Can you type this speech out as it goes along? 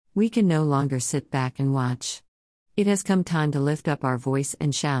We can no longer sit back and watch. It has come time to lift up our voice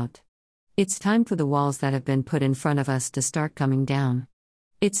and shout. It's time for the walls that have been put in front of us to start coming down.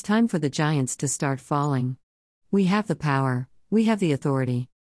 It's time for the giants to start falling. We have the power, we have the authority.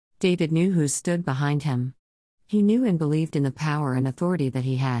 David knew who stood behind him. He knew and believed in the power and authority that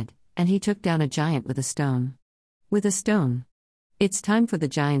he had, and he took down a giant with a stone. With a stone. It's time for the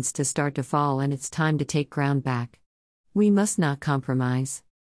giants to start to fall, and it's time to take ground back. We must not compromise.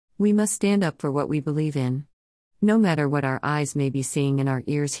 We must stand up for what we believe in. No matter what our eyes may be seeing and our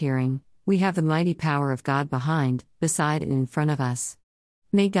ears hearing, we have the mighty power of God behind, beside, and in front of us.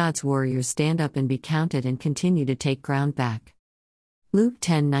 May God's warriors stand up and be counted and continue to take ground back. Luke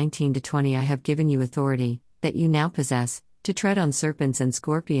 10:19-20 I have given you authority, that you now possess, to tread on serpents and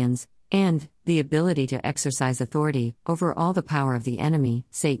scorpions, and the ability to exercise authority over all the power of the enemy,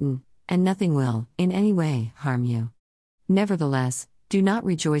 Satan, and nothing will, in any way, harm you. Nevertheless, do not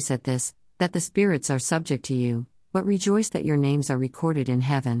rejoice at this, that the spirits are subject to you, but rejoice that your names are recorded in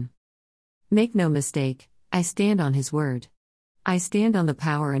heaven. Make no mistake, I stand on His word. I stand on the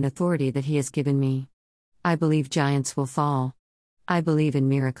power and authority that He has given me. I believe giants will fall. I believe in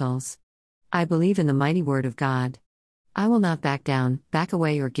miracles. I believe in the mighty word of God. I will not back down, back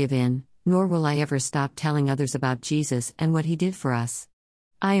away, or give in, nor will I ever stop telling others about Jesus and what He did for us.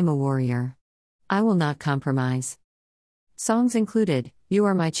 I am a warrior. I will not compromise. Songs included, You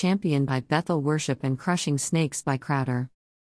Are My Champion by Bethel Worship and Crushing Snakes by Crowder.